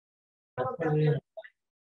And then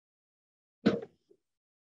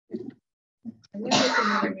there's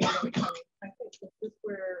another meeting coming. I think this is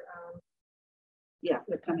where, Yeah,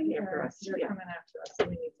 they're coming after us. You're coming after us, so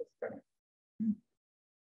we need to start.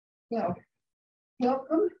 Well,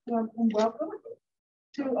 welcome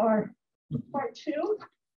to our part 2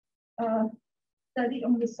 study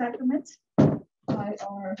on the sacraments by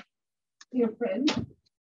our dear friend,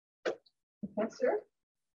 Professor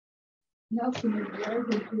Rivera,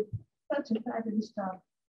 who did such a fabulous job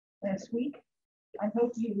last week. I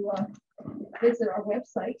hope you visit our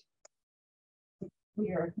website.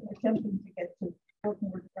 We are attempting to get to work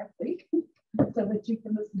more directly so that you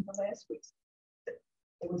can listen to last week's.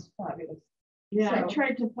 It was fabulous. Yeah, So, I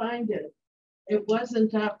tried to find it. It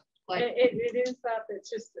wasn't up like. It is up. It's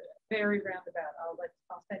just very roundabout.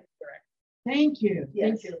 I'll send you direct. Thank you.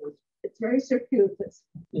 yes, Thank you. it's very circuitous,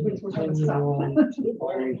 which we're going to stop.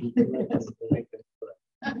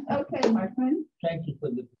 Okay, my friend, Thank you for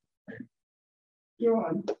the. you're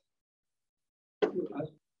on.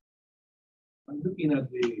 I'm looking at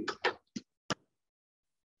the.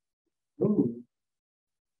 Oh,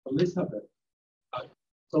 Elizabeth.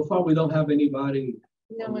 So far, we don't have anybody.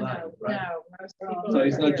 No, online, right? no. Most people So are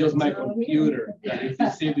it's not here. just my computer that is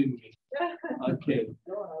deceiving me. Okay.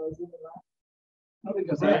 No,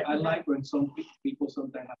 because I like when some people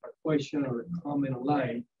sometimes have a question or a comment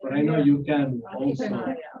online, but I know you can I'll keep an also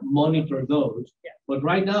eye out. monitor those. Yeah. But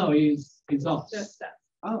right now it's us. Just that.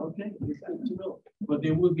 Oh, okay, it's good to know. But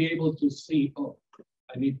they will be able to see, oh,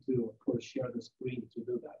 I need to, of course, share the screen to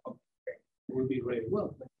do that. Okay, we'll be ready.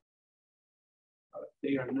 Well,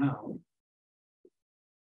 they are now.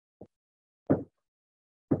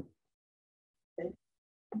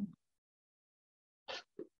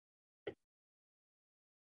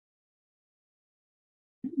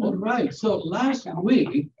 All right, so last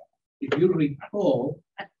week, if you recall,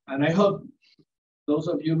 and I hope those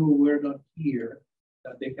of you who were not here,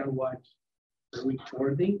 that they can watch the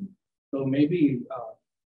recording. So maybe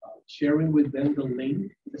sharing with them the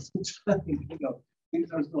link. You know,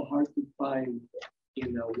 things are so hard to find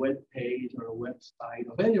in a web page or a website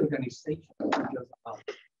of any organization, not just about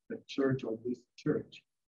the church or this church.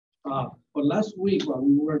 But last week, what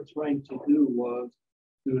we were trying to do was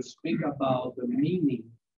to speak about the meaning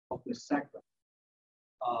of the sacrament,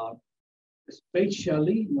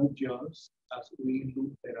 especially not just as we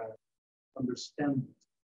Lutherans understand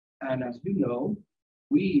it. And as you know,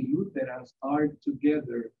 we Lutherans are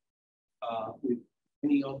together with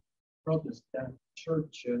many of Protestant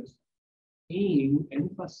churches in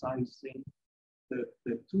emphasizing the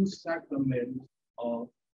two sacraments of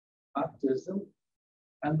baptism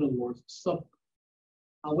and the Lord's Supper.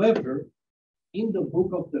 However, in the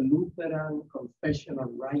book of the Lutheran Confessional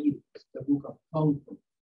Writings, the book of Comfort,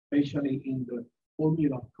 especially in the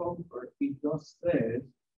Formula of Comfort, it does say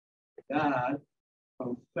that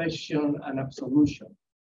confession and absolution,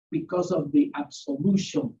 because of the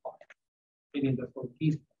absolution part, meaning the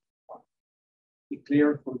forgiveness part,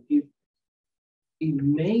 declare forgiveness, it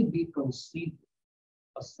may be considered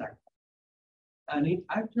a sacrament. And it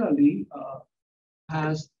actually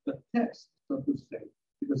has the test, so to say,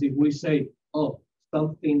 because if we say, oh,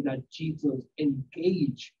 something that Jesus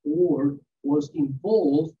engaged or was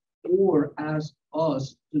involved or asked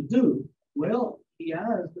us to do, well, he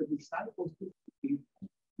asked the disciples to forgive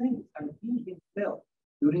things, and he himself,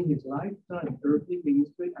 during his lifetime, earthly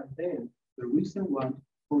ministry, and then the recent one,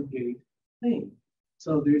 forgave things.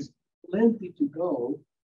 So there's plenty to go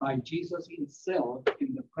by Jesus himself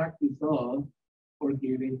in the practice of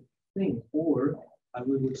forgiving things, or as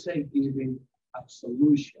we would say, giving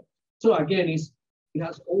absolution. So again, it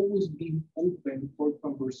has always been open for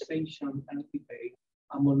conversation and debate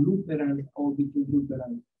among Lutherans or between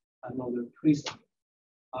Lutherans and other Christians.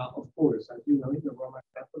 Of course, as you know, in the Roman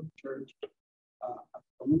Catholic Church,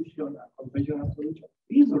 absolution, confession absolution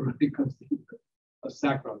is already considered a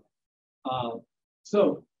sacrament.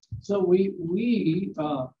 So we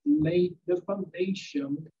laid the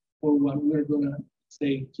foundation for what we're going to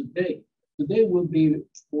say today. Today will be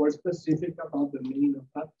more specific about the meaning of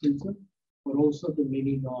baptism, but also the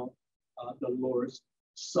meaning of the Lord's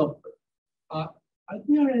Supper. Are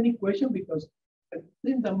there any questions? Because I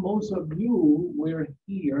think that most of you were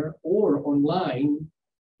here or online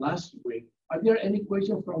last week. Are there any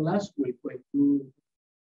questions from last week when you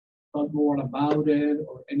thought more about it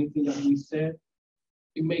or anything that we said?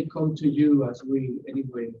 It may come to you as we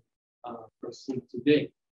anyway proceed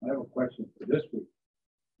today. I have a question for this week.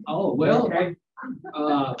 Oh, well, Okay.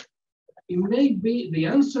 it may be, the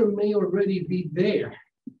answer may already be there.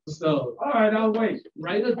 So All right, I'll wait.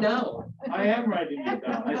 write it down. I am writing it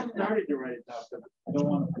down. I started to write it down, but I don't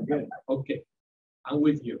want to forget. Okay, I'm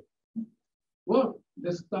with you. Well,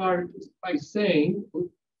 let's start by saying,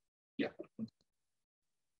 yeah.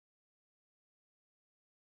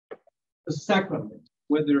 The sacrament,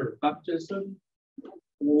 whether baptism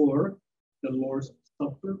or the Lord's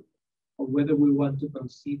Supper, or whether we want to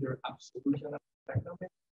consider absolution as a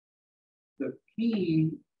sacrament, the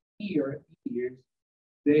key here is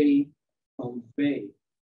they convey,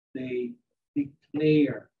 they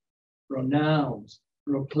declare, pronounce,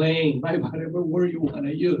 proclaim, by whatever word you want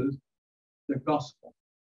to use, the gospel,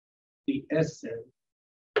 the essence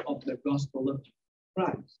of the gospel of Jesus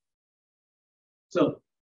Christ. So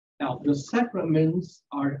now the sacraments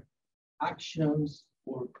are actions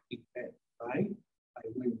or events, right?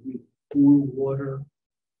 Like we pour water,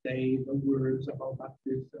 say the words about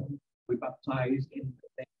baptism, we baptize in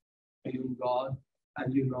the name of God,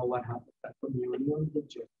 and you know what happens at communion, the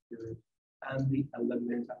gesture and the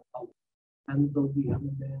elements, and how we handle the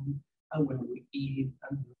elements, and when we eat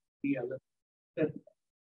and the elements.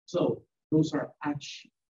 So those are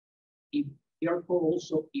actions. They are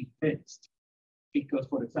also events, because,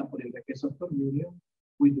 for example, in the case of communion,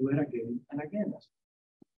 we do it again and again.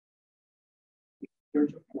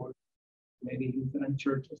 Church, of course, many Lutheran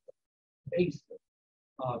churches base it.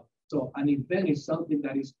 So an event is something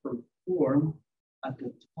that is performed at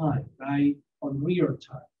the time, right? On real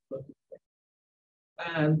time.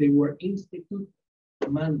 And they were instituted,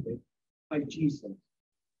 commanded by Jesus.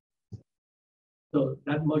 So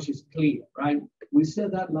that much is clear, right? We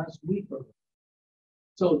said that last week.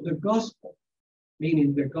 So the gospel,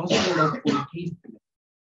 meaning the gospel of forgiveness,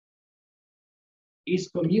 is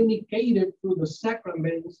communicated through the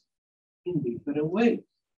sacraments in different ways,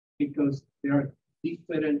 because there are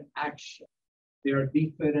different actions, there are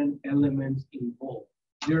different elements involved.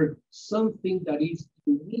 There's something that is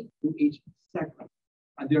unique to each sacrament,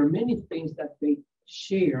 and there are many things that they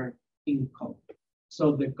share in common.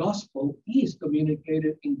 So the gospel is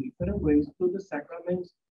communicated in different ways through the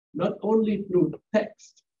sacraments, not only through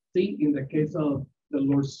text. See, in the case of the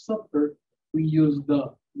Lord's Supper, we use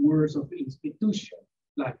the words of institution,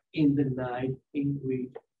 like in the night in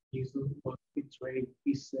which Jesus was betrayed,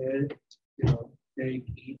 he said, take,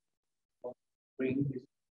 eat, drink this.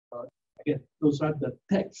 Again, those are the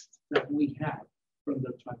texts that we have from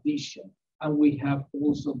the tradition. And we have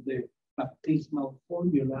also the baptismal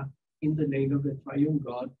formula in the name of the triune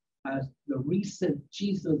God, as the recent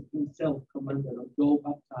Jesus himself commanded us, go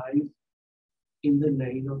baptize in the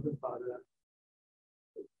name of the Father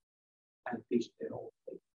and teach them all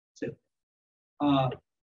things.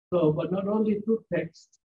 So, but not only through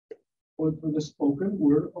text or through the spoken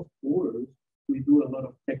word, of course, we do a lot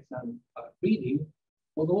of text and reading,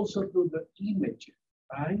 but also through the images,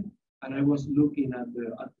 right? And I was looking at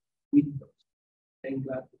the windows, saying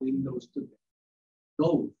that windows to the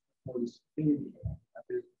ghost, Holy Spirit,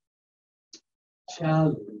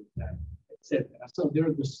 challenge, etc. So there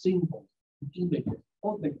are the symbols, the images,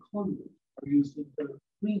 all the colors are using the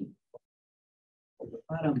green of the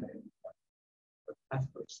paramount, the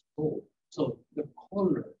pastor's soul. So the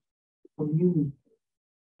color, the community,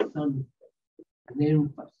 sunset, an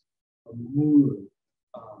emphasis, a mood,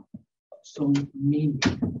 some meaning,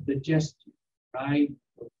 the gesture, right?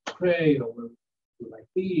 Or pray, or like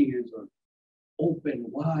this, or open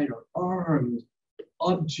wide, or arms,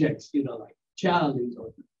 objects, like chalice,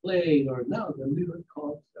 or the plate, or now the little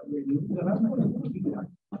cups that we're using.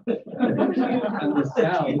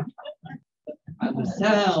 and the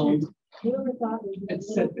sound,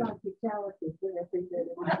 etc.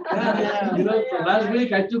 So last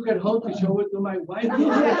week I took it home to show it to my wife. And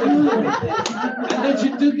then she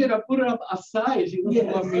took it and put it up aside. She doesn't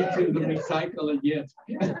want me to recycle it yet.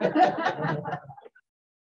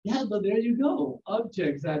 Yeah, but there you go.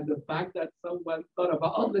 Objects, and the fact that someone thought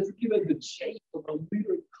about, let's give it the shape of a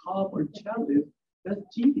little cup or chalice. That's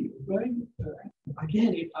genius, right?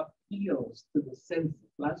 Again, it appeals to the senses.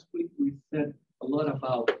 Last week we said a lot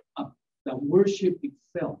about the worship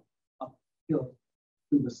itself appeals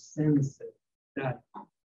to the senses. That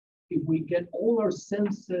if we get all our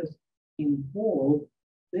senses involved,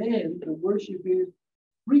 then the worship is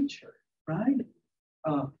richer, right?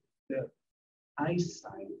 The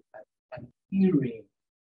eyesight and hearing,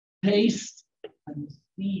 taste and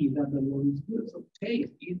see that the Lord is good. So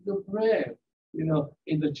taste, eat the bread.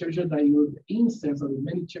 In the churches that use incense, or in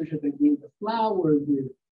many churches they use the flowers with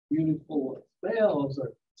beautiful smells.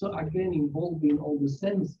 So again, involving all the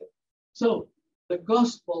senses. So the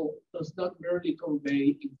gospel does not merely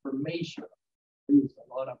convey information. It's a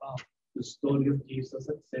lot about the story of Jesus,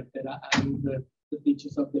 etc., and the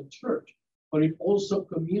teachings of the church, but it also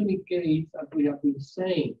communicates, as we have been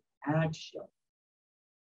saying, action.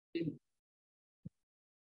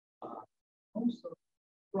 Also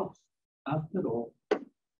trust. After all,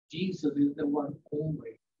 Jesus is the one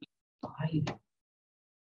always guiding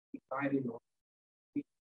us.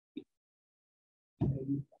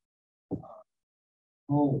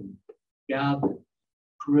 Home, gather,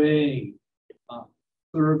 pray,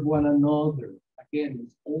 serve one another. Again,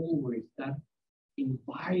 it's always that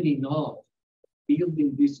inviting us,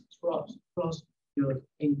 building this trust. Trust,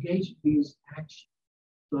 engage this action.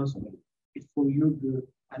 Trust me, it's for your good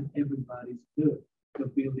and everybody's good, the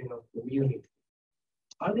building of community.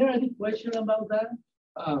 Are there any questions about that?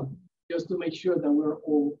 Just to make sure that we're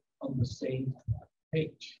all on the same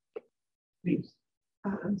page. Please.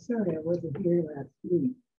 I'm sorry I wasn't here last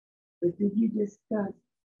week, but did you discuss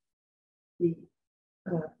the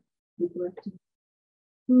question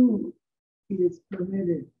who it is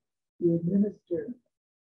permitted to administer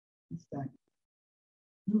the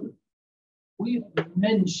sacrament? We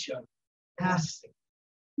mentioned passing,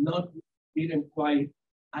 didn't quite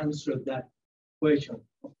answer that question.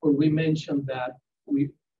 Of course, we mentioned that we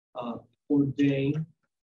ordain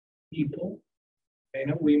people, men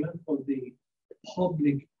and women, for the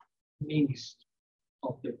public ministry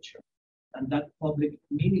of the church. And that public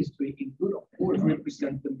ministry, it would, of course,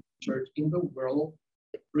 represent the church in the world,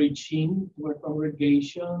 preaching to a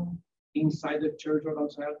congregation inside the church or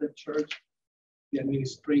outside of the church, the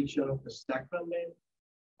administration of the sacrament.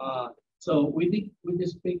 So we did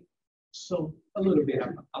speak a little bit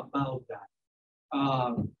about that.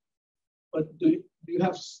 But do you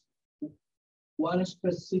have one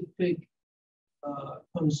specific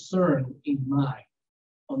concern in mind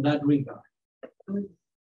on that regard? I was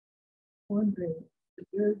wondering,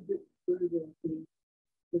 where would be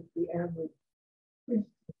with the average Christian?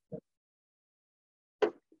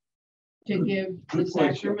 To give the Good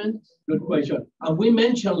question. sacraments? Good question. And we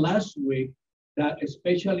mentioned last week that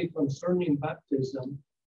especially concerning baptism,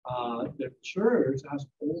 the church has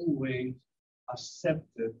always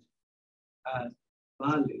accepted as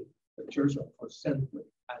valid, the church for centuries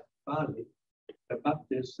as valid, the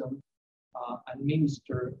baptism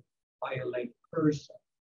administered by a lay person.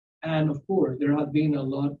 And of course, there have been a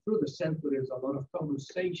lot, through the centuries, a lot of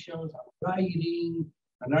conversations, writing,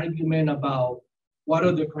 an argument about what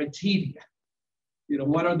are the criteria,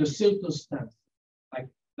 what are the circumstances? Like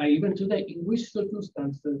even today, in which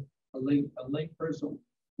circumstances a lay person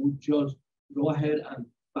would just go ahead and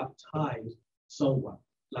baptize someone?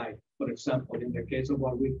 Like, for example, in the case of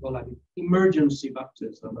what we call an emergency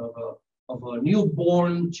baptism of a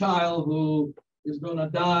newborn child who is gonna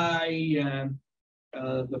die, and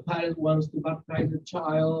the parent wants to baptize the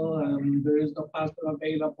child, and there is no pastor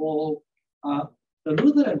available. The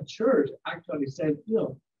Lutheran Church actually said,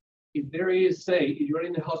 if there is, if you're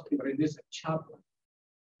in the hospital and there's a chaplain,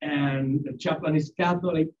 and the chaplain is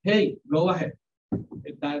Catholic, hey, go ahead.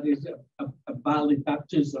 That is a valid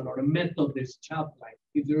baptism, or a Methodist chaplain,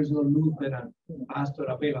 if there is no Lutheran pastor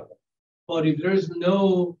available. But if there is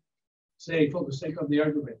no, say, for the sake of the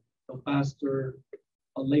argument, a pastor,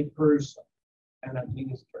 a lay person, and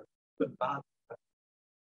administrator, the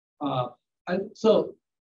baptism. And so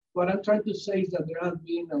what I'm trying to say is that there has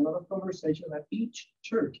been a lot of conversation that each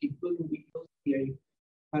church, including the LCA,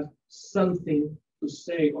 has something to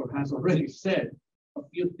say, or has already said a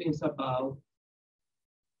few things about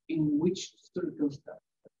in which circumstances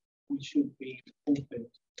we should be open.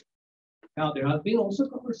 Now, there has been also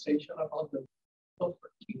conversation about the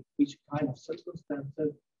sovereignty, which kind of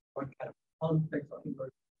circumstances, what kind of context of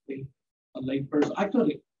emergency a lay person.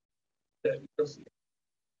 Actually,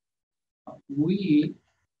 we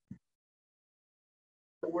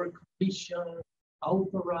were commissioned,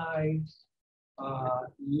 authorized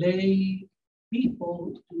lay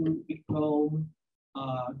people to become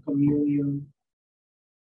communion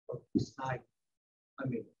disciples. I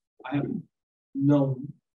mean, I have known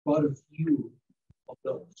quite a few of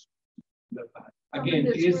those in the past. Again,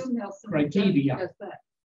 it is criteria.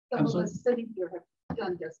 Some of us sitting here have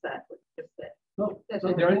done just that, what you just said.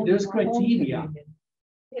 So there's criteria.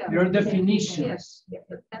 Yeah. There are definitions. Yes,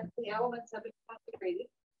 and the elements have been consecrated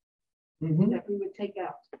Mhm. that we would take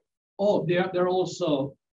out. Oh, they're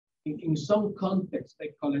also, in some contexts, they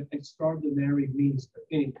call it extraordinary means.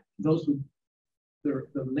 Again, those who,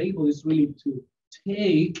 the label is really to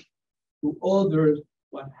take to others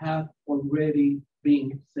what have already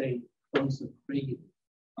been, say, consecrated,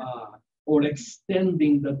 or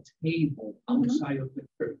extending the table outside of the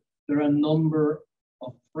church. There are a number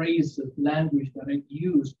of phrases, language that I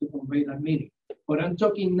use to convey that meaning. But I'm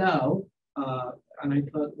talking now, and I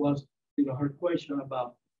thought was her question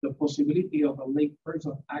about the possibility of a lay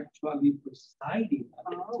person actually presiding at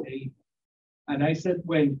the table. And I said,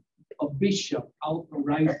 when a bishop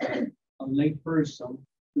authorizes a lay person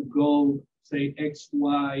to go, say,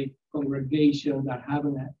 XY congregation that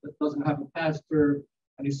doesn't have a pastor,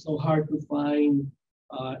 and it's so hard to find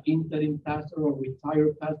interim pastor or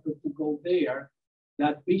retired pastor to go there,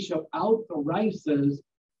 that bishop authorizes,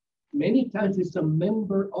 many times it's a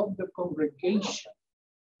member of the congregation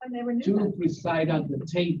I never knew to that. preside at the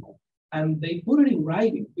table. And they put it in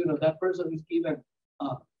writing. That person is given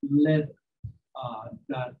a letter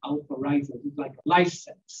that authorizes, it's like a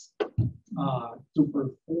license to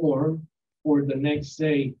perform for the next,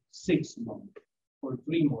 say, 6 months or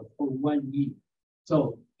 3 months or 1 year.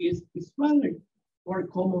 So it's rather more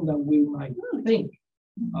common than we might think.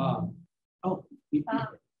 What are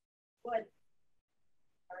that?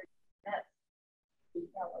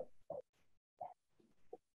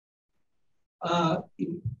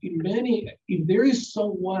 In many, if there is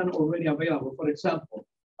someone already available, for example,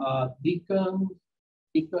 deacons,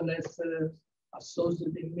 deaconesses,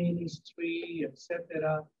 associate ministry,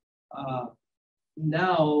 etc.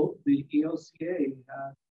 Now the ELCA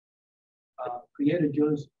has created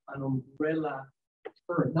just an umbrella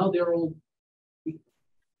term. Now they're all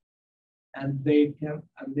and they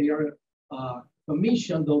are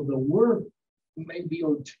commissioned, though the work may be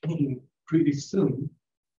ordained pretty soon,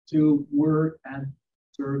 to word and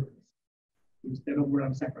service instead of word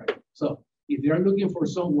and sacrament. So if they are looking for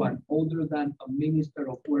someone older than a minister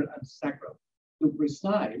of word and sacrament to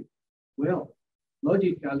preside, well,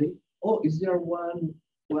 logically, is there one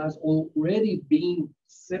who has already been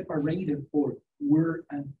separated for word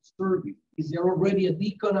and service? Is there already a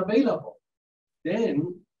deacon available?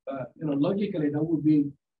 Then, logically, that would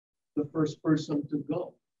be the first person to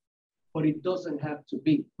go. But it doesn't have to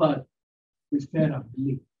be. But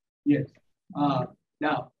preferably, yes.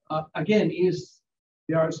 Now, again,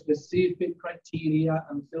 there are specific criteria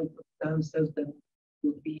and circumstances that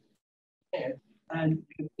will be met, and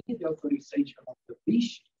you need the authorization of the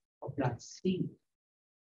bishop of that see.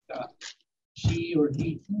 She or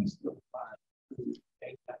he is the one to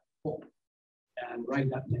make that call and write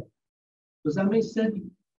that letter. Does that make sense?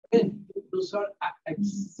 Again, those are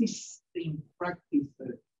existing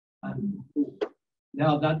practices and rules.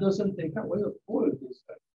 Now, that doesn't take away, of course, this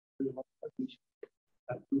that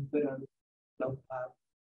Lutheran don't have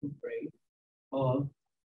to pray of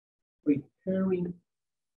preparing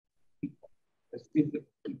people, specific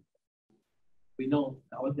people. We know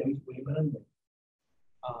nowadays women and men.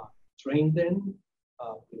 Train them,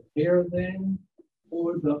 prepare them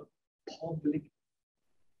for the public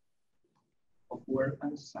of word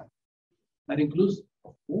and sacrament. That includes,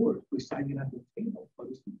 of course, presiding at the table, but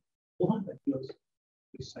it's one that just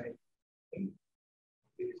preside. It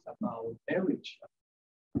is about marriage,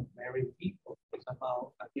 married people. It's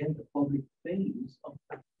about, again, the public face of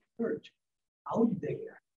the church out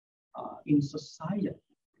there in society.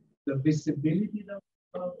 The visibility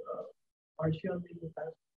of partially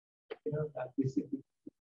has, that visibility,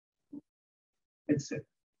 etc.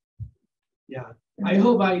 Yeah, I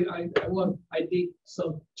hope I did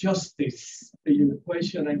some justice to your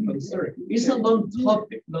question and concern. It's a long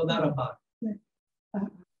topic, no doubt about it.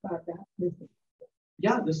 About that.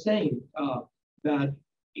 Yeah, the same. That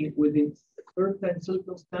within certain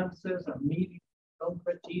circumstances and meeting some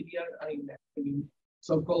criteria, in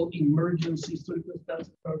so-called emergency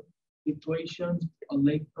circumstances or situations, a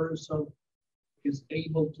lay person is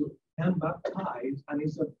able to become baptized, and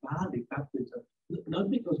it's a valid baptism. Not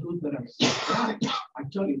because Lutheran said that.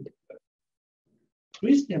 Actually,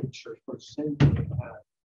 Christian church for centuries has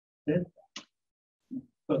said that.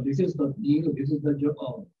 So this is not new. This is the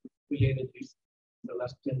job created this in the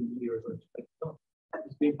last 10 years or so.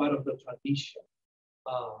 It's been part of the tradition.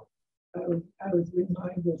 I was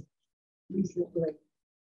reminded recently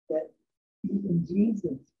that even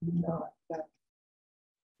Jesus did not baptize.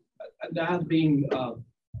 That being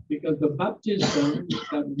because the baptism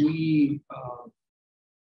that we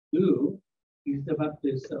do is the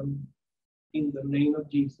baptism in the name of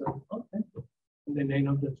Jesus, in the name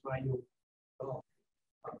of the triune God.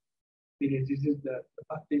 This is the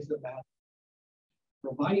baptism that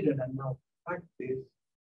provided and now practiced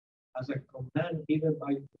as a command given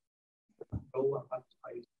by Noah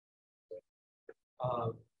baptized.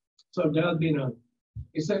 So there has been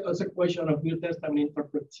it's a question of New Testament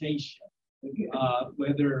interpretation,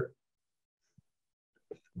 whether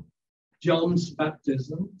John's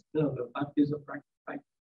baptism, the baptism practice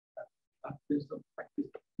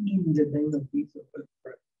in the name of Jesus,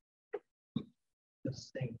 the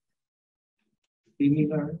same,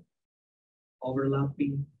 similar,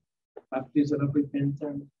 overlapping, baptism of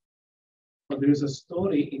repentance. But there is a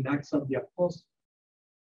story in Acts of the Apostles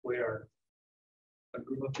where a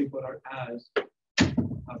group of people are asked,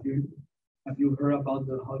 have you heard about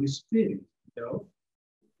the Holy Spirit? No.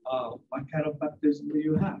 What kind of baptism do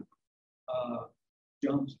you have?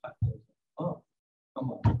 John's baptism. Oh,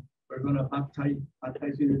 come on. We're going to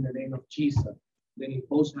baptize you in the name of Jesus. Then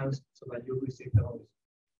impose hands so that you receive the Holy Spirit.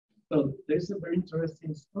 So there's a very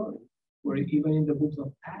interesting story where even in the books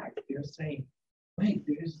of Acts, they're saying, wait,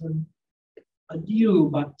 there is a new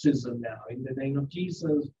baptism now in the name of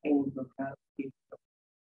Jesus, all the Catholic,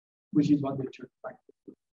 which is what the church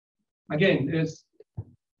practices. Again, it's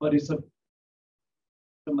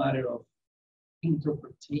a matter of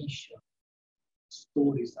interpretation,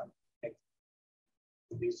 stories, and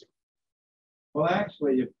text. Well,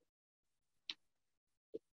 actually,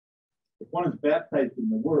 if one is baptized in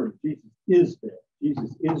the Word, Jesus is there.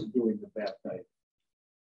 Jesus is doing the baptizing.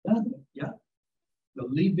 Yeah. The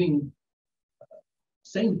living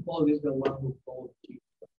Saint Paul is the one who called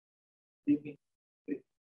Jesus living.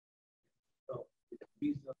 So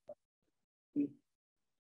Jesus.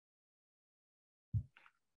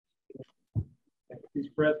 He's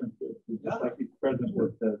present, just like he's present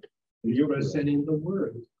with the He's present in the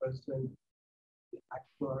Word. He's present in the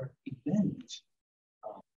actual event.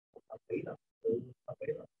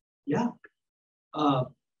 Yeah. I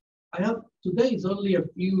have today is only a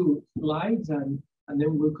few slides, and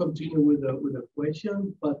then we'll continue with a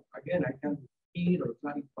question. But again, I can repeat or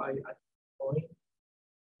clarify at this point.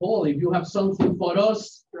 Paul, if you have something for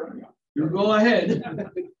us, you go ahead.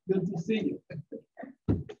 Good to see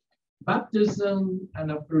you. Baptism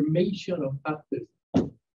and affirmation of baptism.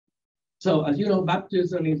 So, as you know,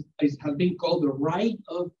 baptism has been called the rite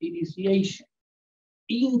of initiation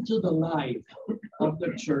into the life of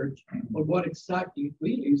the church. But what exactly it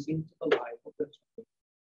really is into the life of the church?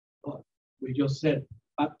 But we just said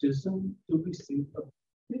baptism to receive the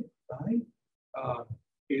Spirit, right?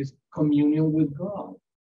 Is communion with God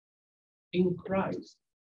in Christ.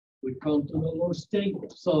 We come to the Lord's table.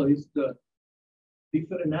 So it's the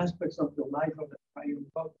different aspects of the life of the triune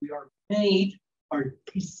God. We are made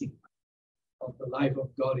participants of the life of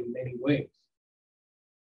God in many ways.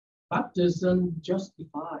 Baptism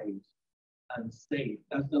justifies and saves.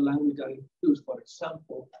 That's the language that is used, for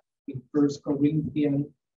example, in 1 Corinthians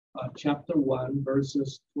chapter 1,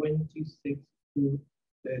 verses 26 to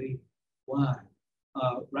 31.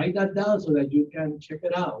 Write that down so that you can check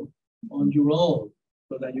it out on your own,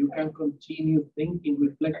 so that you can continue thinking,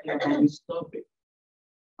 reflecting about this topic.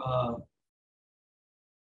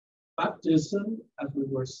 Baptism, as we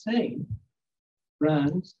were saying,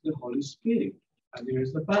 grants the Holy Spirit. And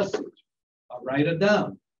here's the passage. I'll write it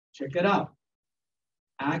down. Check it out.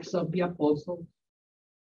 Acts of the Apostles,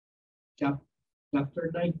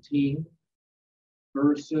 chapter 19,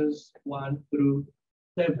 verses 1 through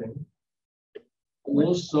 7.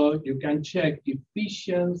 Also, you can check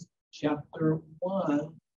Ephesians chapter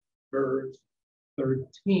 1, verse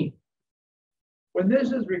 13. When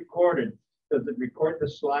this is recorded, does it record the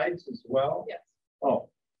slides as well? Yes. Oh,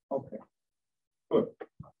 okay. Good.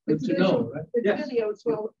 Good to know, right? It's Yes. video as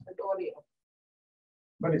well as audio.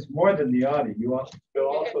 But it's more than the audio. You will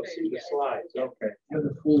also see the Yeah. slides. Okay. Yeah,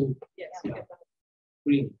 the full Yes. Yeah.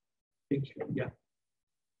 screen picture, yeah.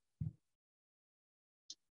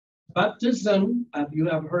 Baptism, as you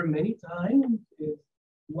have heard many times, is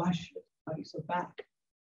washes, it's a bath,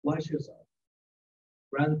 washes us,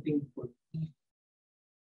 granting forgiveness.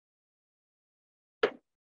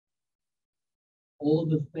 All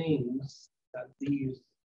the things that these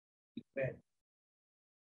events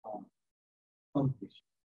accomplish.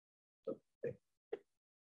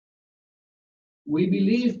 We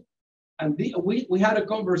believe, and we had a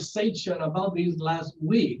conversation about this last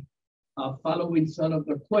week, following some of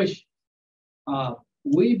the questions.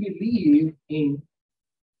 We believe in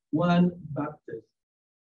one baptism.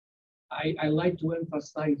 I like to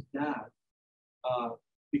emphasize that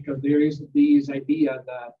because there is this idea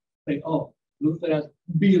that say, oh, Lutherans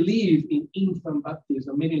believe in infant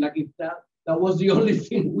baptism, meaning like if that was the only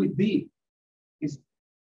thing we did. It's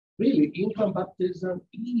really infant baptism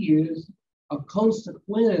is a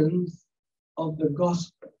consequence of the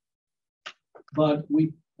gospel. But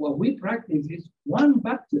what we practice is one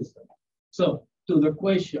baptism. So to the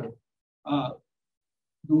question,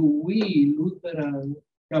 do we Lutherans,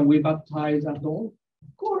 can we baptize adults?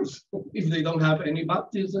 Of course. If they don't have any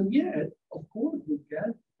baptism yet, of course we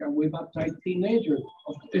can. Can we baptize teenagers?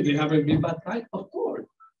 If they haven't been baptized, of course.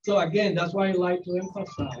 So again, that's why I like to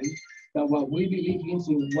emphasize that what we believe is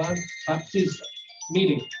in one baptism,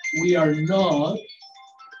 meaning we are not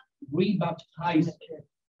rebaptized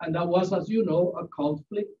And that was, as you know, a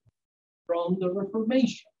conflict from the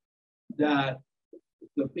Reformation, that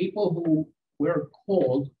the people who were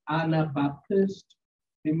called Anabaptist,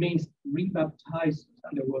 it means rebaptized,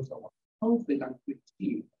 and there was a conflict and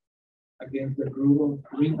critique against the group of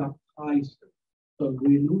rebaptized. So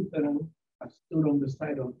we Lutheran have stood on the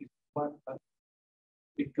side of this one,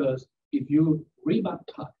 because if you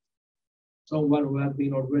rebaptize someone who has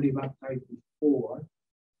been already baptized before,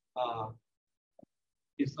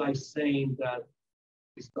 it's like saying that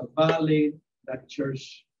it's not valid, that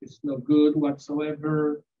church is no good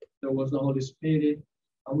whatsoever, there was no Holy Spirit,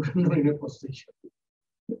 and we're not in a position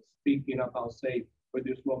speaking about, say, with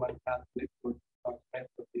this Roman Catholic or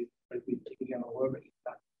Methodist, Presbyterian, or whoever it's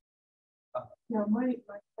that. Yeah, my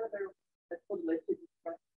brother, I told you,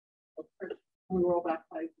 we were all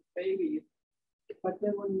baptized as babies. But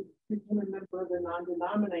then when you became a member of the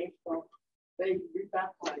non-denominational, they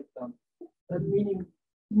rebaptized them. Meaning,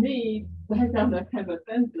 to me, I found that kind of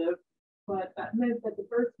offensive, but that meant that the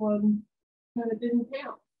first one kind of didn't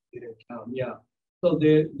count. Didn't count, yeah. So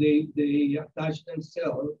they attach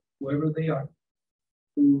themselves, wherever they are,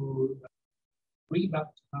 to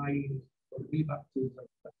rebaptize or rebaptism.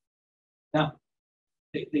 Now,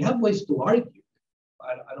 they have ways to argue.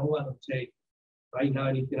 I don't want to take right now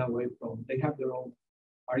anything away from. They have their own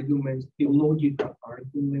arguments, theological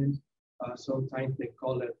arguments. Sometimes they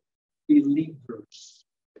call it believers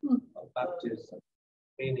of baptism,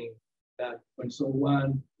 meaning that when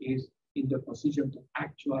someone is in the position to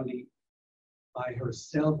actually, by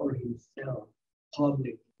herself or himself,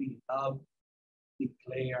 publicly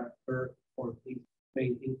declare her or his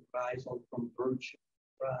faith in Christ or conversion,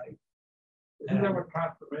 right? Isn't that what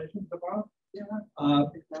confirmation is about? Yeah,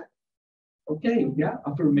 exactly. Okay, yeah,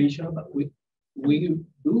 affirmation of we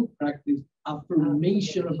do practice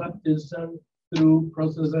affirmation of baptism through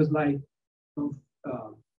processes like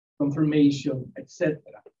confirmation, etc.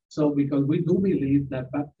 So because we do believe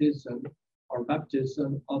that baptism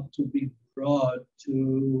ought to be brought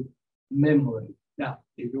to memory. Now,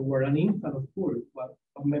 if you were an infant, of course, what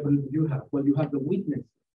memory do you have? Well, you have the witness,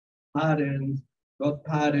 parents,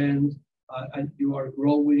 godparents, and you are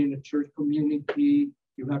growing in a church community,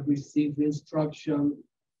 you have received instruction.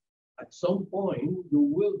 At some point, you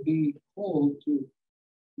will be called to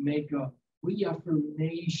make a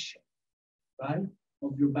reaffirmation, right,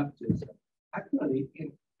 of your baptism. Actually,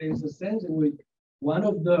 there's a sense in which one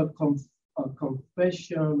of the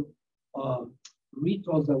confession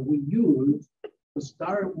rituals that we use to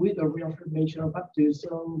start with a reaffirmation of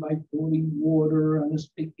baptism by pouring water and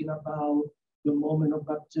speaking about the moment of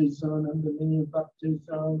baptism and the meaning of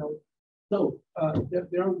baptism. So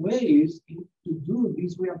there are ways to do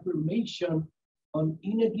this reaffirmation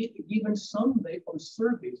in a given Sunday or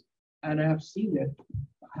service, and I have seen it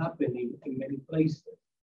happening in many places.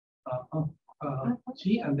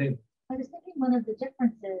 And then I was thinking one of the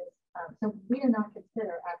differences, so we do not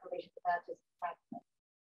consider affirmation of baptism sacrament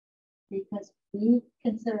because we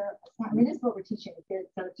consider, I mean, this is what we're teaching the kids,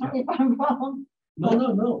 so tell me if I'm wrong.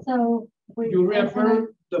 No. So you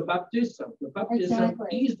reaffirm the baptism. The baptism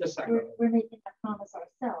exactly. is the sacrament. We're making a promise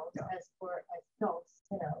ourselves as adults,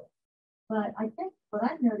 you know. But I think what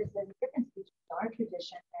I've noticed is the difference between our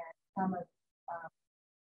tradition and some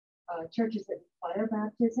of churches that require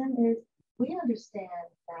baptism is we understand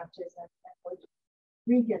baptism as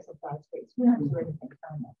three gifts of God's grace. We don't have to do anything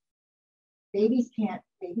from it. Babies can't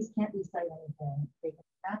recite anything. They can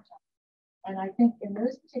baptize. And I think in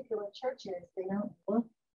those particular churches, they don't look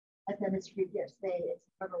at them as free gifts. It's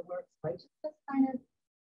sort of works righteousness kind of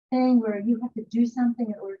thing where you have to do something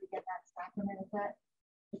in order to get that sacrament. Is that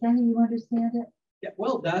how you understand it? Yeah,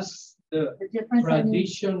 well, that's the difference.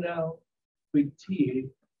 traditional critique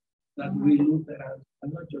that we Lutherans,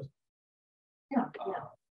 and not just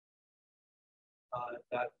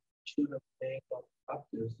that should have made of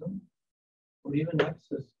baptism or even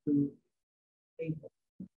access to faith,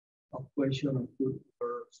 a question of good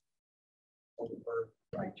works over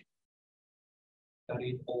righteousness. That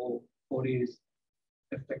it all what is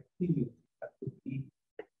effective, that would be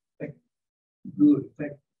good,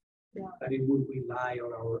 effective, that it would rely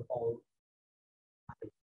on our own.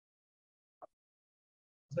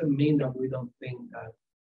 Doesn't mean that we don't think that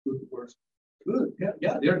good works are good.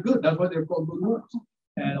 Yeah, they're good. That's why they're called good works.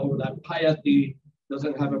 And or that piety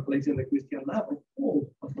doesn't have a place in the Christian life.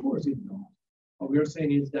 Of course it does. What we're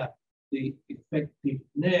saying is that the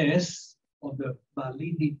effectiveness of the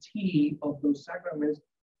validity of those sacraments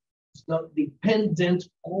is not dependent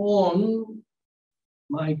on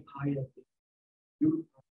my piety.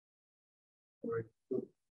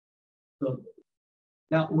 So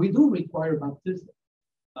now we do require baptism.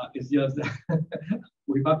 It's just that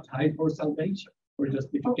we baptize for salvation, for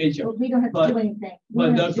justification. Oh, we don't have to do anything.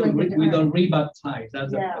 But we don't earn it. rebaptize.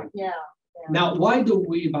 That's the Yeah, point. yeah. Now, why do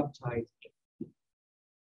we baptize?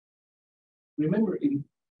 Remember, in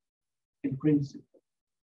principle,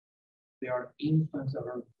 there are infants that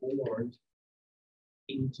are born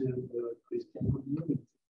into the Christian community.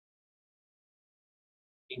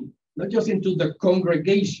 Not just into the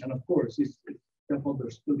congregation, of course, it's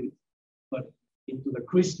understood it, but into the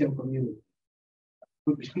Christian community.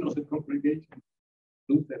 Could be another congregation,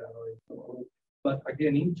 Lutheran or so on. But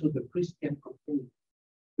again, into the Christian community.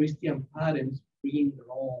 Christian parents bring their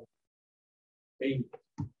own babies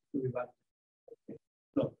to be baptized. Okay.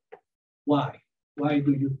 So, why? Why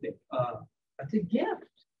do you think? It's a gift.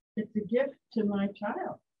 It's a gift to my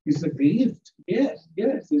child. It's a gift. Yes,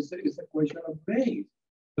 yes. It's a question of faith.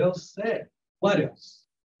 Well said. What else?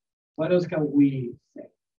 What else can we say?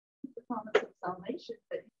 The promise of salvation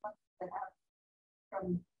that you want to have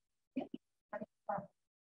from him.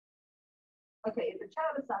 Okay, if the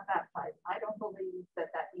child is not baptized, I don't believe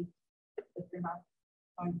that means that they're not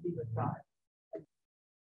going to be with God.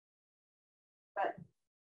 But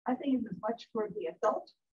I think it's as much for the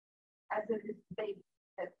adult as it is the baby.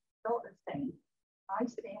 As the adult is saying, I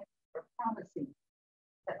stand for promising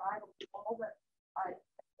that I will do all that I am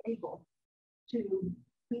able to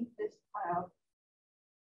keep this child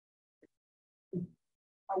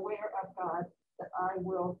aware of God, that I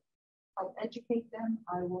will help educate them,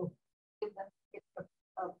 I will give them gifts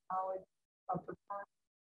of knowledge of the past.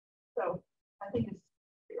 So I think it's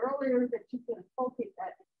the earlier that you can inculcate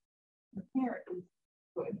that the parent is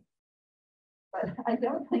good. But I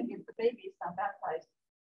don't think if the baby is not baptized,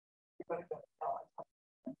 you're going to go to college.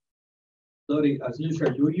 Sorry, as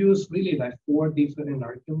usual, you use really like 4 different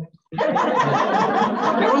arguments. They're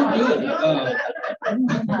all good.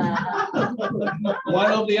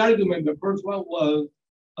 One of the arguments, the first one was,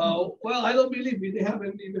 well, I don't believe it. They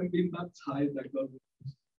haven't even been baptized. Like,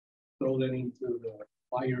 throw them into the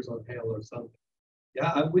fires of hell or something.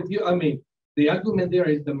 Yeah, I'm with you. I mean, the argument there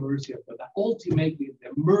is the mercy of God. Ultimately,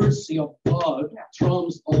 the mercy of God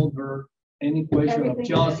trumps over any question of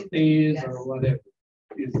justice or whatever.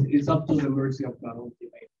 It's up to the mercy of God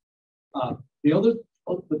ultimately. The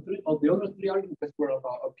other three arguments were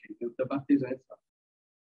about the baptism itself.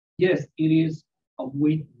 Yes, it is a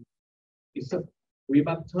witness. We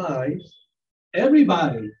baptize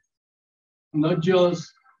everybody, not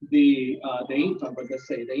just the infant, but let's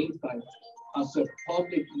say the infant as a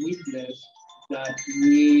public witness that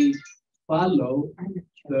we follow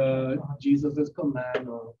the Jesus' command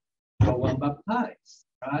of go and baptize,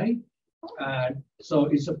 right? And so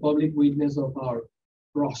it's a public witness of our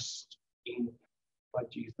trust in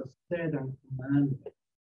what Jesus said and commanded.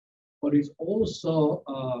 But it's also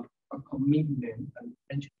a commitment,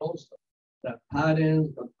 and also the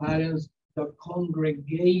parents, the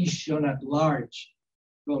congregation at large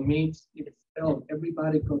commits itself.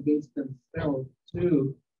 Everybody commits themselves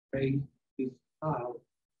to raise this child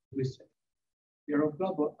with fear of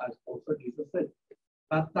God, but as also Jesus said,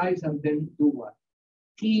 baptize and then do what?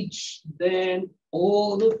 Teach them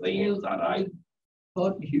all the things that I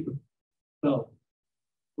taught you. So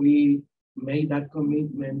we made that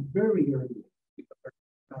commitment very early,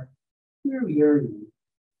 because very early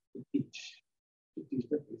to teach the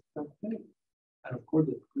Christian faith. And of course,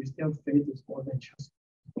 the Christian faith is more than just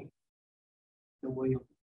the way of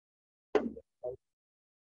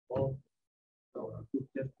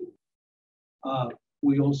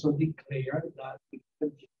we also declare that the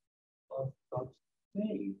of God's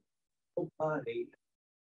faith, nobody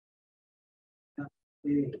can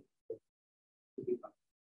say to be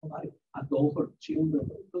nobody, adults or children,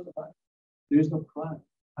 there is no crime,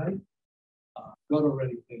 right? God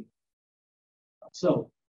already paid. So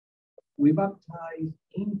we baptize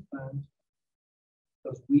infants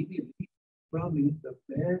because we believe probably the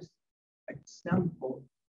best example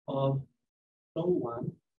of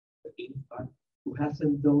someone, the infant, who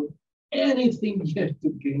hasn't done anything yet to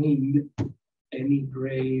gain any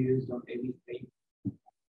grace or any faith.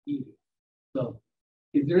 So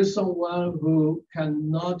if there's someone who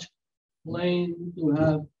cannot claim to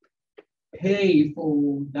have paid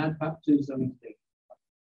for that baptism,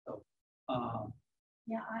 so one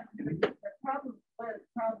of the problems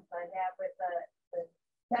I have with the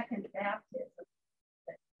second baptism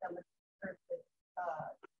that some of the churches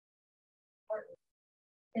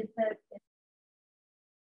is that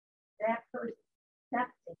that person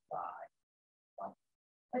accepting God.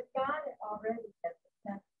 But God already has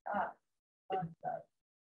sent us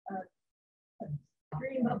a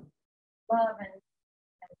stream of love and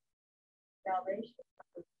salvation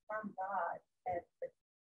from God as the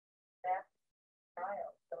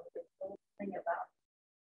thing about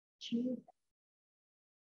choosing.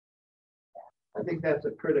 I think that's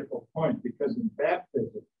a critical point because in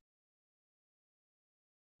baptism,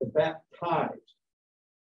 the baptized,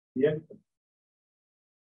 the infant,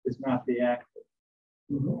 is not the actor.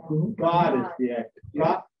 God is the actor.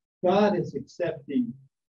 God is accepting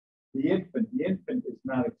the infant. The infant is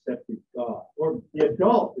not accepting God, or the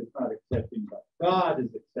adult is not accepting God. God is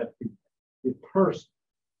accepting the person.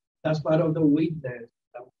 That's part of the witness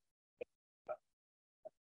that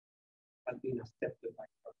has been accepted by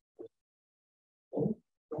God. Oh,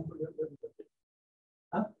 don't forget Lydia.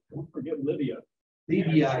 Huh? Don't forget Lydia.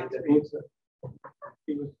 Lydia, the book.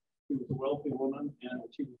 She was a wealthy woman, and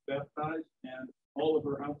she was baptized, and all of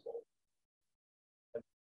her household.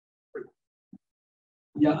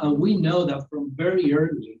 Yeah, and we know that from very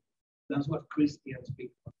early, that's what Christians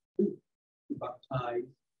become to baptize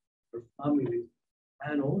their families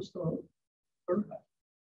and also her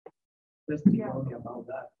testimony about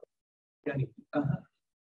that.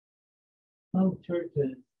 Some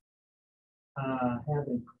churches have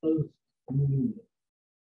a close communion.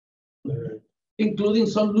 Including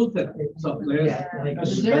some Lutheran. So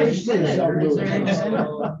Especially some Lutheran.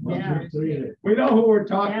 We know who we're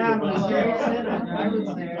talking about. I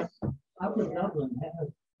was there. Upper Dublin has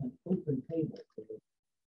an open table.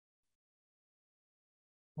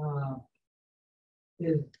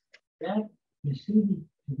 Is that receiving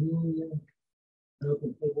communion an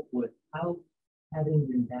open table without having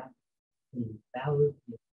been baptized in valid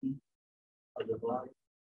receipt of the body?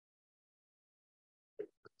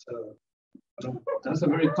 That's a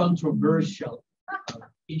very controversial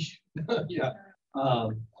issue. Yeah.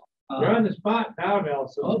 You're on the spot now,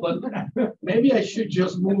 Nelson. Oh, but maybe I should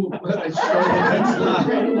just move. I show the next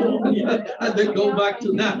slide and then go back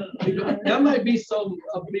to that. Because that might be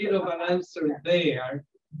a bit of an answer there.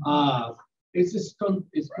 It's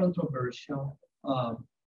controversial.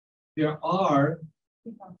 There are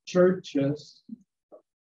churches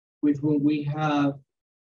with whom we have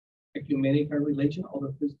ecumenical relation,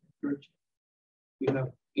 other Christian churches. We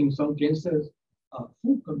have, in some cases,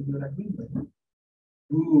 full communal agreement,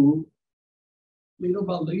 who, little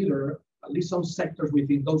by little, at least some sectors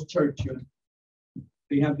within those churches,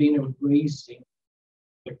 they have been embracing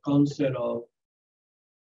the concept of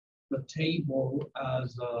the table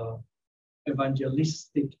as a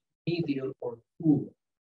evangelistic medium or tool,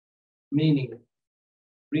 meaning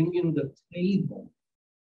bringing the table,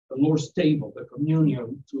 the Lord's table, the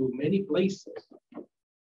communion, to many places,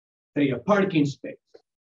 say a parking space,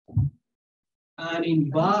 and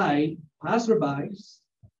invite passerbys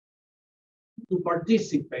to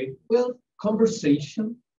participate. Well,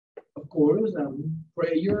 conversation, of course, and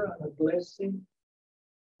prayer and a blessing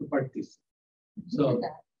to participate. So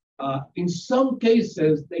in some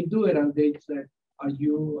cases, they do it and they say, are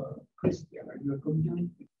you a Christian? Are you a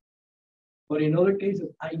community? But in other cases,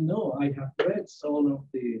 I know I have read some of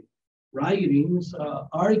the writings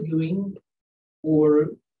arguing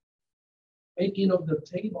or making of the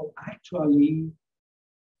table actually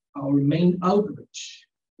our main outreach.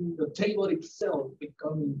 The table itself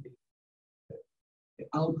becoming the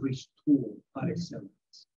outreach tool par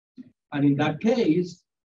excellence. And in that case,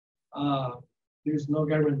 there's no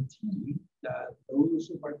guarantee that those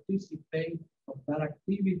who participate of that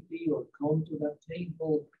activity or come to that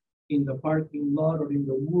table in the parking lot or in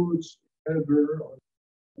the woods, wherever, or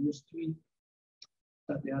on the street,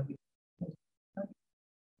 that they have been.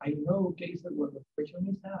 I know cases where the question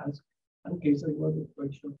is asked and cases where the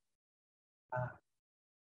question is asked.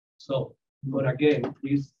 So, but again,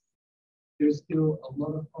 there's still a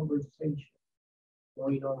lot of conversation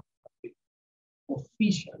going on.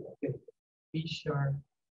 Official, okay? Official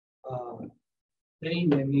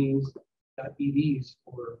statement is that it is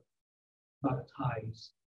for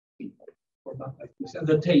baptized people, for baptized people. And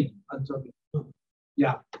the table, I'm talking.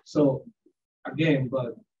 Yeah, so again,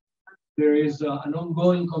 but there is an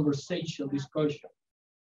ongoing conversation, discussion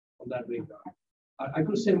on that regard. I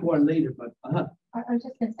could say more later, but I was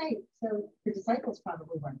just going to say, so the disciples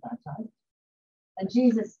probably weren't baptized. And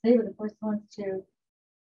Jesus, they were the first ones to,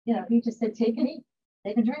 he just said, take and eat,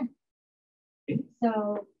 take and drink. Okay.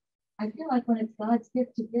 So I feel like when it's God's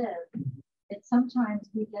gift to give, it's sometimes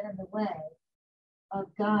we get in the way of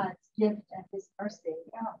God's gift and his mercy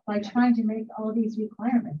by trying to make all these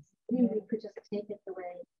requirements. We could just take it the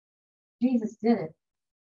way Jesus did it.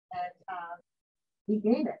 And he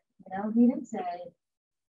gave it. He didn't say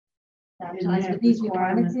baptize with these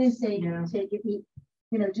requirements. He didn't say take it, eat,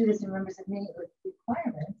 do this in remembrance of me with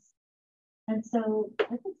requirements. And so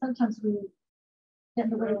I think sometimes we get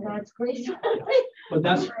in the way of God's grace. But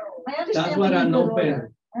that's what I know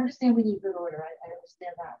better. I understand we need good order. I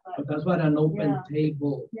understand that, But but that's what an open Yeah.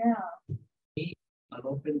 table, yeah, an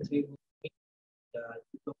open table that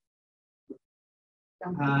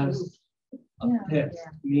Some has a Yeah, test,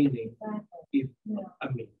 yeah. meaning exactly. if, Yeah. I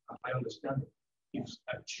mean, I understand it. If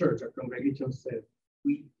a church, a congregation said,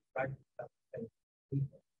 we practice that and we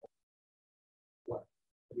what?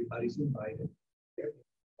 Everybody's invited.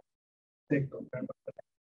 Take them.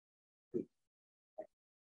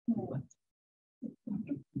 What?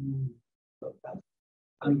 So that's,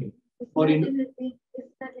 I mean, but in, Is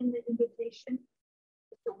that in the invitation?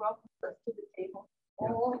 To welcome us to the table.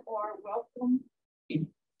 All are welcome.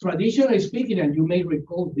 traditionally speaking, and you may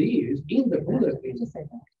recall this, in the bulletin, Just say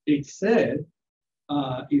that. it said,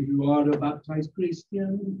 if you are a baptized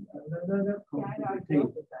Christian, come Yeah, to I the know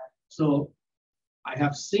table. that. So I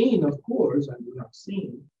have seen, of course, and you have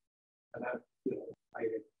seen, and I've,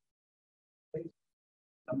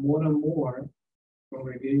 more and more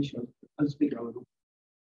congregations, I'll speak about it,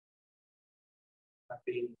 have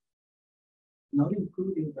been not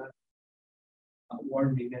including that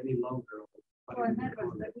warning any longer. Well, and that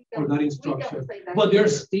was that we Or don't- that we instruction. don't say that But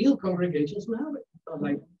there's either. still congregations who have it. So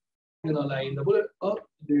like, like in the bullet, oh,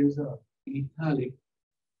 there's a in italic.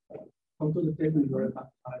 Come to the table, you're a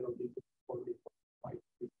baptized of this.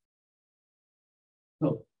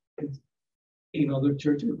 So it's, in other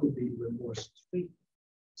churches, it could be even more strict.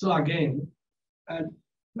 So again, and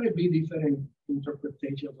maybe different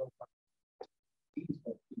interpretations of these,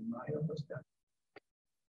 but in my understanding,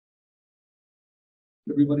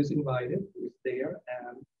 everybody's invited, who's there,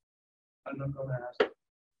 and I'm not going to ask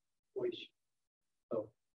questions.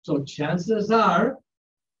 So chances are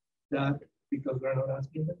that because we're not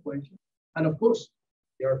asking the question, and of course,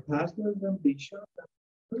 there are pastors and bishops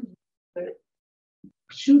that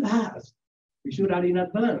should ask. We should add in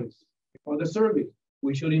advance for the service.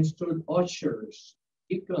 We should instruct ushers,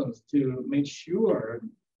 deacons to make sure,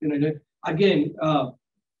 that, again,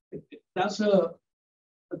 that's a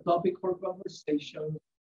topic for conversation.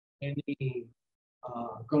 Any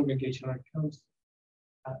congregational council.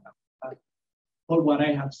 For what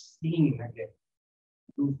I have seen again,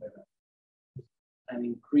 Lutheran, and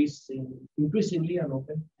increasingly an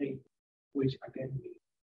open table, which again,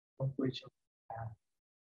 which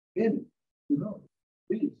again,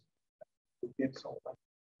 please get so much.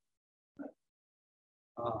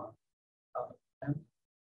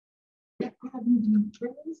 Have you been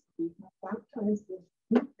raised, we have baptized as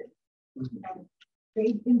Lutherans, and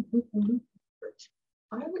they've been with the Lutheran Church.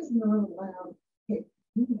 I was not allowed to get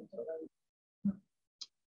communion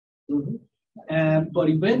until But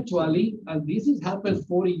eventually, and this has happened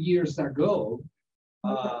 40 years ago,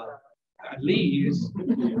 at least,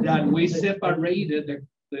 that we separated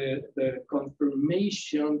the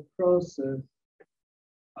confirmation process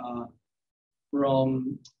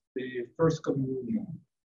from the first communion.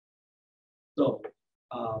 So,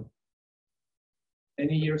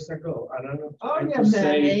 many years ago, I don't know trying to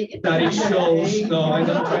say that it shows. No, I'm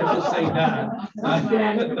not trying to say that.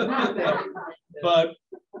 But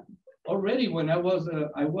already when I was a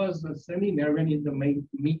seminarian in the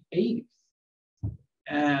mid-80s,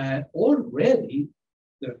 and already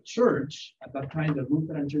the church at that time, the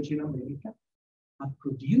Lutheran Church in America, had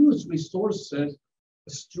produced resources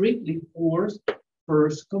strictly for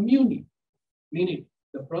first communion, meaning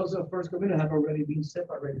the process of first communion had already been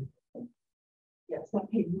separated. yes, that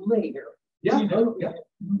came later. Yeah,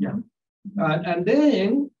 yeah. And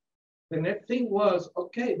then the next thing was,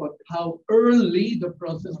 okay, but how early the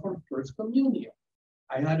process for first communion?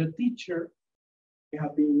 I had a teacher, we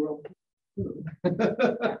have been wrong,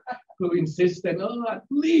 who insisted, oh, at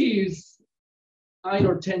least 9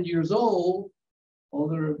 or 10 years old.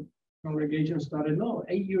 Other congregations started, no,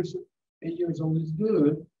 8 years old is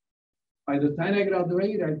good. By the time I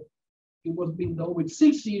graduated, it was being done with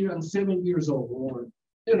 6 years and 7 years old, or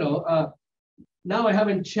now I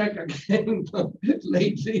haven't checked again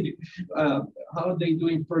lately. How are they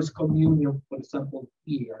doing first communion, for example,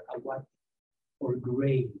 here at what or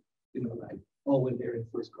grade? Like when they're in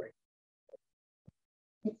first grade.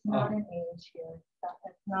 It's not an age here.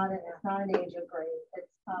 It's not an age of grade.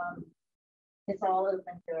 It's all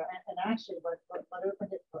open to, and actually what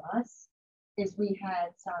opened it for us is we had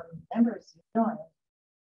some members who joined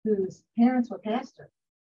whose parents were pastors,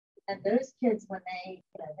 and those kids when they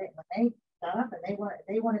got up and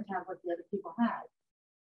they wanted to have what the other people had.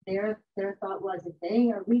 Their thought was, if they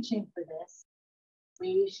are reaching for this,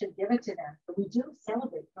 we should give it to them. But we do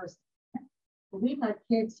celebrate first. But we've had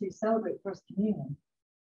kids who celebrate first communion.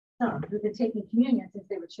 Some who've been taking communion since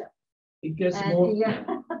they were children. It gets more. Yeah.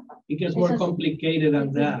 It gets more complicated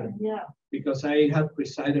than that. Yeah. Because I have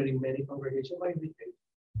presided in many congregations, like the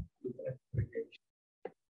congregation,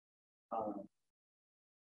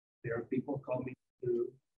 there are people coming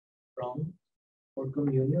from for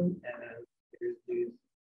communion, and there's this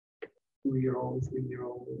 2-year-old,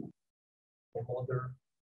 3-year-old mother,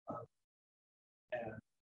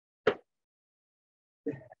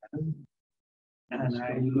 and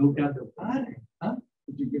I look at the parent. Huh?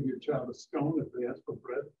 Did you give your child a stone if they ask for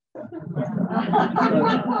bread?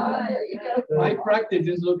 My practice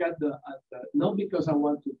is look at the not because I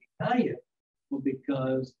want to deny it, but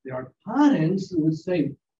because there are parents who would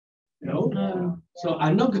say, so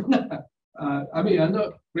I'm not gonna.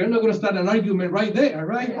 We're not gonna start an argument right there,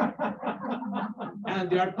 right? And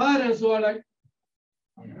there are parents who are like,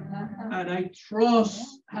 and I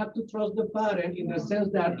have to trust the parent in the sense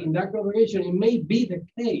that in that congregation, it may be the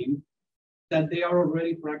case that they are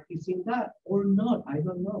already practicing that or not. I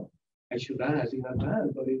don't know. I should ask in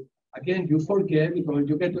advance, but again, you forget because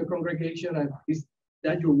you get to a congregation and it's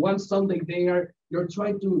that you one Sunday there, you're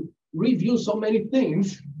trying to review so many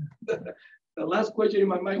things. The last question in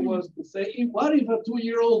my mind was to say, what if a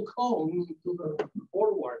 2-year-old comes to the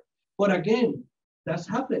forward? But again, that's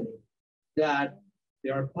happening. That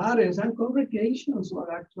there are parents and congregations who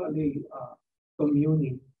are actually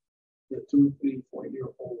communing the 2, 3,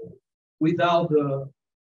 4-year-old without the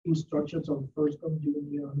instructions on first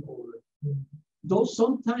communion or those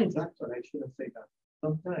sometimes, actually, I shouldn't say that.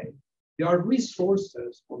 Sometimes there are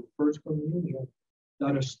resources for first communion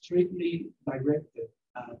that are strictly directed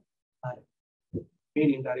at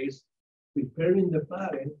meaning that is preparing the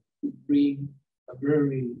parent to bring a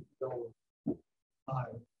very young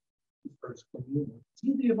child to first communion.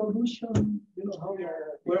 See the evolution, how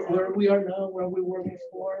where we are now, where we were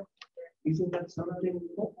before. Isn't that something?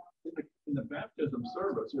 In the baptism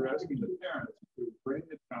service, you're asking the parents to bring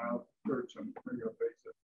the child to church on a regular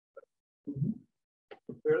basis.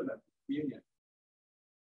 Prepare them for communion,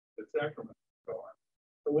 the sacrament, and so on.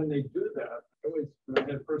 So when they do that, when I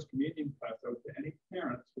had first communion class, I would say any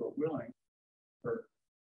parents who are willing or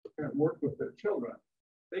work with their children,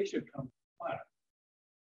 they should come to class.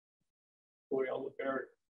 Boy, all the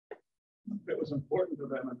parents, it was important to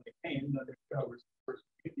them and they came that their child was first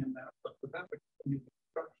communion now, but for them, it's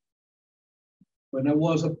instruction. When I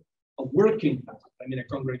was a working pastor, a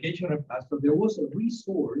congregational pastor, there was a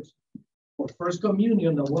resource for first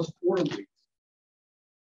communion that was 4 weeks.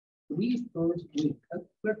 3 first weeks.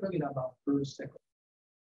 We're talking about first, second.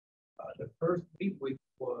 The first 3 weeks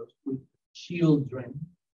was with children,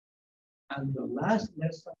 and the last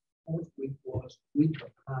lesson, 4th week, was with the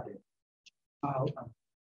parent, child.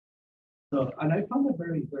 So, and I found it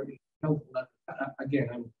very, very helpful. Again,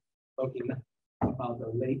 I'm talking about the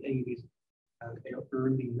late 80s and the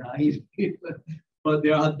early 90s, but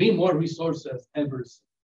there have been more resources ever since.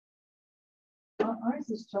 Ours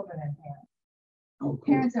is children and parents. Oh,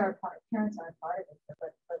 cool. Parents are part of it,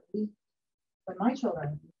 but when my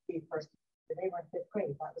children did first, they were in 5th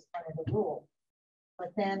grade. That was kind of the rule.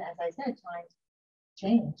 But then, as I said, times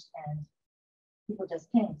changed and people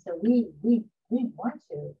just came. So we want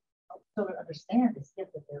to help children understand this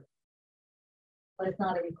gift that they're, but it's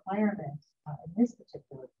not a requirement in this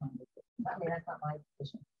particular congregation. That's not my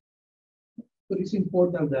position. But it's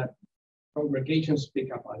important that congregations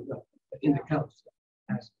speak up like that in the council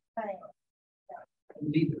as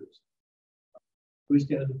leaders,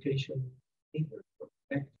 Christian education leaders,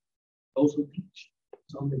 those who teach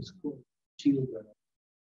Sunday school, children.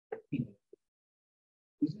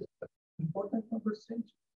 This is an important conversation.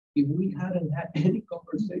 If we hadn't had any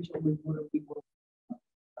conversation, we would have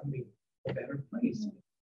been, a better place.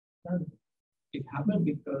 It happened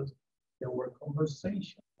because there were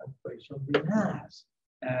conversations and questions being asked.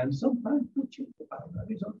 And sometimes we check about that.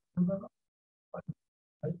 Is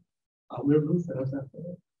we're Lutherans after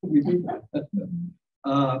all. We do that.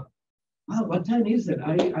 What time is it?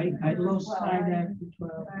 I lost sight after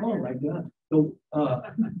 12. Oh my God. So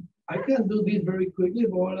I can do this very quickly,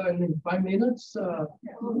 more than in 5 minutes.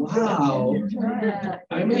 Wow.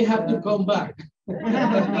 I may have to come back.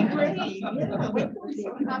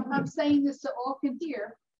 I'm saying this so all can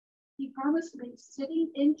hear. He promised me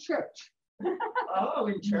sitting in church. Oh,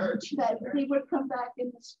 in church. That he would come back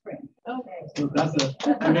in the spring. Okay. So that's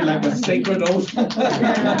like a sacred oath.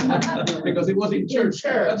 Because it was in church.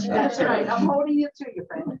 That's right. I'm holding it to you,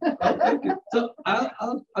 friend. So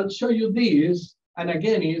I'll show you this. And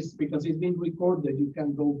again, it's because it's been recorded. You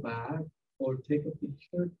can go back or take a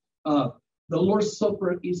picture. The Lord's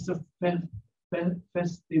Supper is a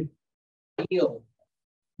festive meal,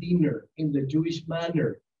 dinner in the Jewish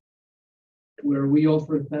manner, where we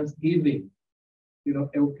offer thanksgiving.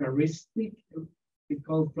 Eucharistic, it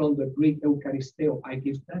comes from the Greek Eucharisteo, I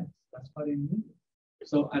give thanks. That's what it means.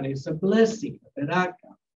 So, and it's a blessing, a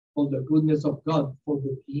for the goodness of God, for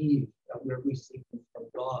the gift that we're receiving from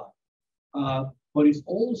God. But it's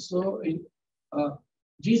also in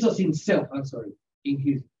Jesus himself, in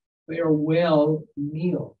his farewell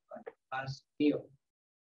meal, last meal,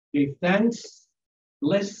 gave thanks,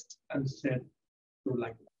 blessed, and said to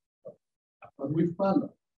like what we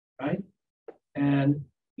follow, right? And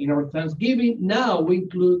in our thanksgiving, now we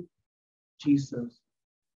include Jesus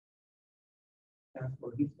and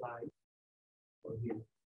for his life, for his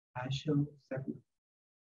passion, sacrifice,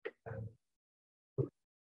 and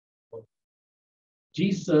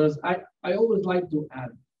Jesus. I always like to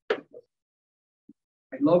add,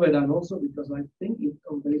 I love it, and also because I think it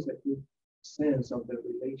conveys a good sense of the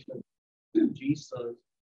relation to Jesus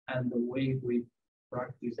and the way we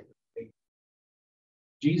practice the faith.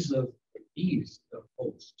 Jesus is the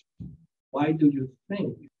host. Why do you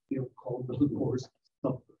think he'll call the Lord's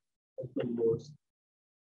Supper of the Lord's?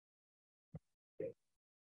 Okay.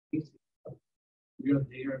 We are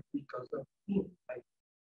there because of him.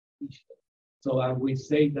 So we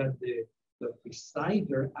say that the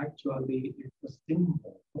presider actually is the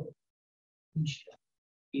symbol of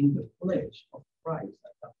in the flesh of Christ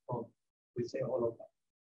at that moment. We say all of that.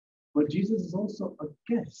 But Jesus is also a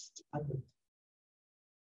guest at the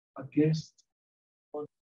a guest.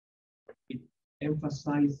 It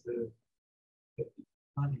emphasizes the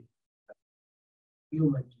humanity,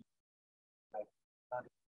 human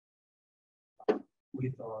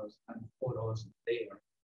with us and for us there.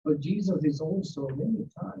 But Jesus is also many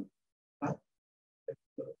times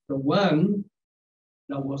the one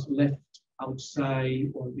that was left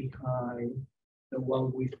outside or behind, the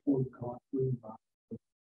one we forgot to invite.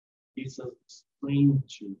 It's a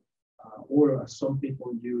stranger, or as some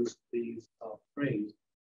people use this phrase,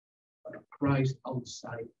 Christ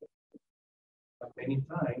outside. But many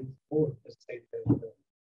times, or let's say the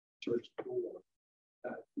church door,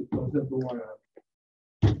 because the door,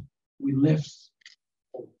 we left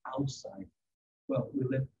outside. Well, we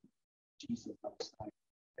left Jesus outside.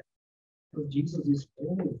 Because Jesus is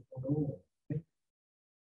all for all. Okay?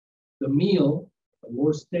 The meal, the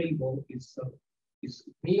Lord's table, is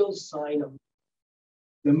meal sign of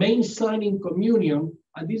the main sign in communion,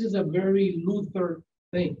 and this is a very Luther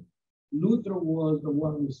thing. Luther was the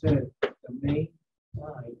one who said the main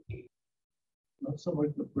sign is not so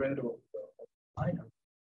much the bread of the wine.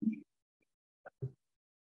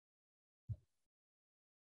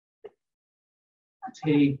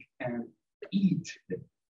 Take and eat,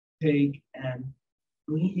 take and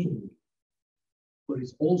drink. But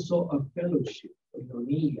it's also a fellowship,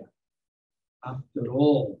 koinonia. After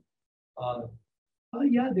all,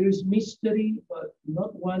 yeah, there's mystery, but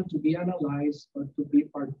not one to be analyzed, but to be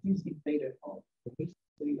participated of. The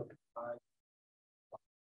mystery of time.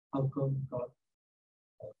 How come God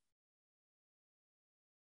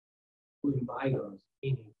will invite us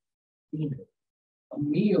in it? A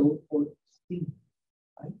meal for sin,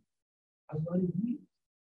 right? That's what it means.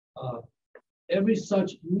 Every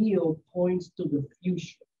such meal points to the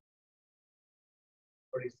future.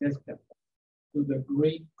 For it says that to the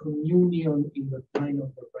great communion in the time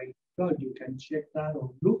of the great God. You can check that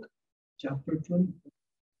on Luke chapter 20,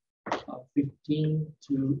 15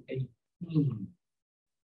 to 18,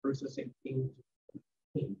 verses 18 to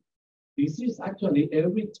 18. This is actually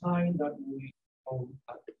every time that we come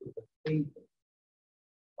at the table.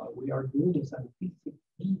 What we are doing is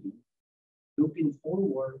anticipating, looking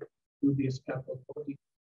forward to the scaffolding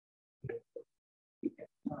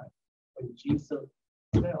time when Jesus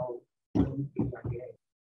himself will be again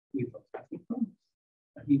with us, as he promised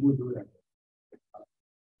that he will do it again.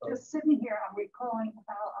 Just sitting here, I'm recalling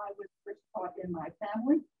how I was first taught in my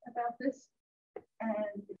family about this,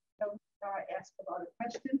 and I asked a lot of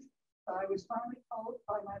questions. I was finally told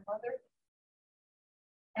by my mother,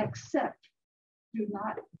 accept, do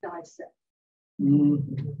not dissect.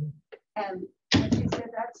 Mm-hmm. And when she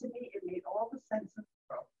said that to me, it made all the sense in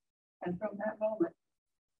the world. And from that moment,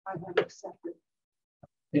 I have accepted.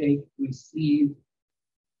 Take, receive,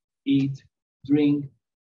 eat, drink,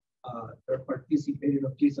 they're participating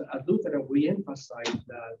of Jesus. At Lutheran, we emphasize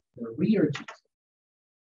that the real Jesus,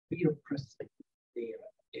 real present there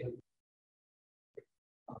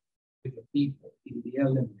with the people, in the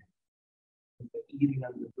element, in the eating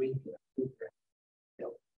and the drinking.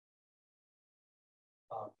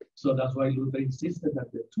 So that's why Luther insisted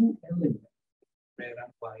that the two elements, bread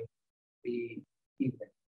and wine, be given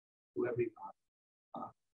to everybody.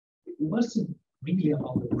 It wasn't really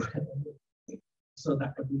about the bread, so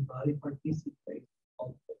that everybody participates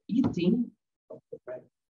of the eating of the bread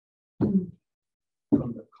from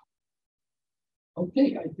the cup.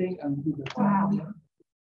 Okay, I think I'm good. Wow.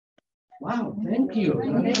 Wow, thank you.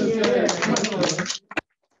 Thank you.